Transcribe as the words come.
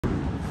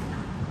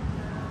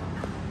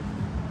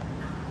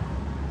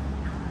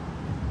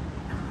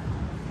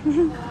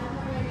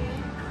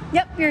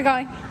Yep, you're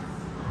going.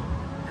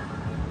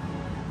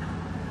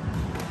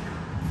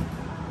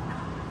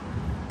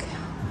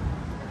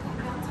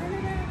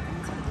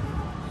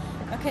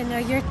 Okay, now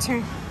your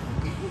turn.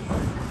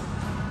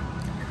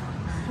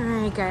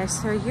 Alright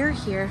guys, so you're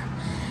here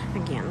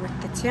again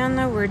with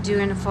Tatiana. We're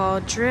doing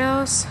fall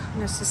drills.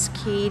 This is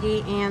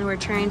Katie, and we're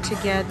trying to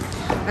get,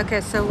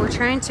 okay, so we're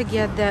trying to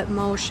get that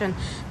motion,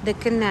 the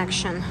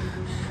connection.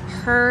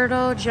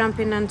 Hurdle,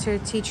 jumping onto a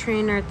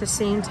T-trainer at the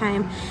same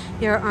time,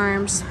 your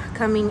arms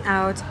coming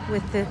out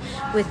with the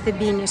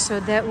beanie, so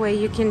that way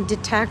you can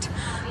detect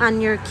on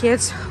your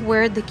kids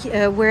where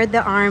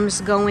the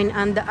arms going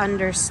on the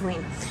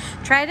underswing.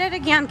 Try that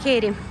again,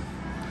 Katie.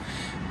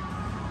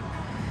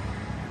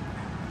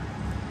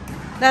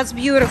 That's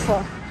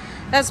beautiful.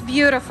 That's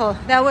beautiful.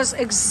 That was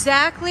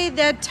exactly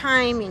that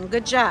timing.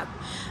 Good job.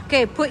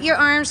 Okay, put your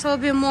arms a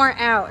little bit more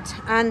out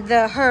on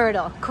the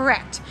hurdle.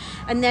 Correct.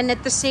 And then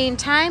at the same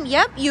time,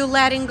 yep, you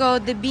letting go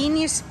the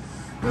beanies.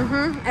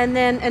 And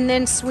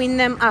then swing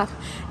them up.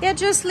 Yeah,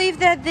 just leave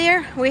that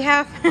there. We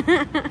have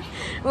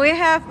we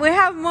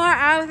have more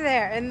out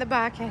there in the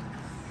bucket.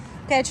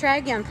 Okay, try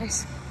again,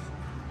 please.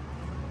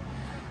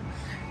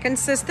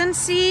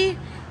 Consistency,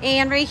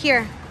 and right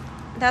here.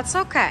 That's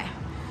okay.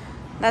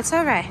 That's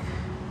all right.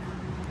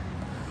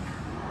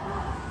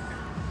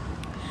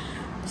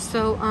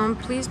 So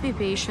please be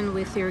patient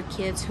with your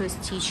kids who's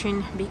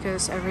teaching,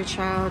 because every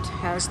child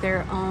has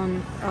their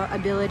own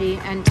ability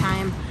and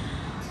time,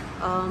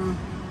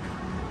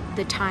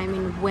 the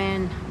timing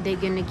when they're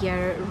gonna get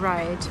it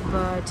right.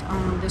 But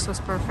this was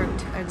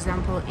perfect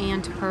example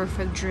and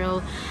perfect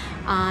drill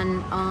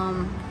on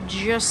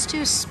just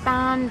to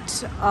spend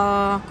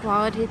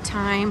quality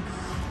time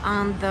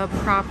on the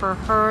proper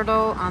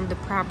hurdle, on the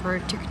proper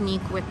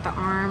technique with the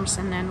arms,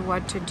 and then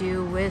what to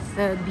do with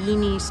the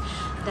beanies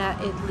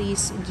that at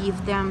least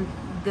give them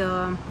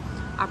the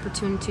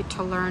opportunity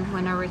to learn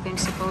when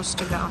everything's supposed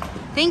to go.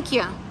 Thank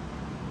you.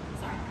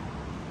 Sorry.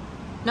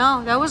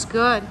 No, that was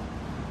good.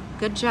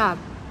 Good job.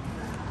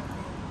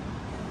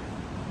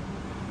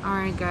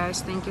 Alright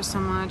guys, thank you so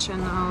much,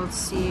 and I'll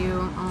see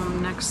you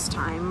next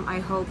time. I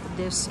hope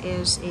this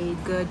is a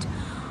good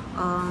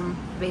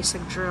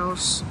basic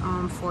drills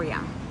for you.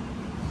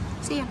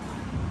 See ya.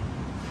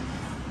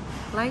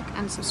 Like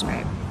and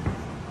subscribe.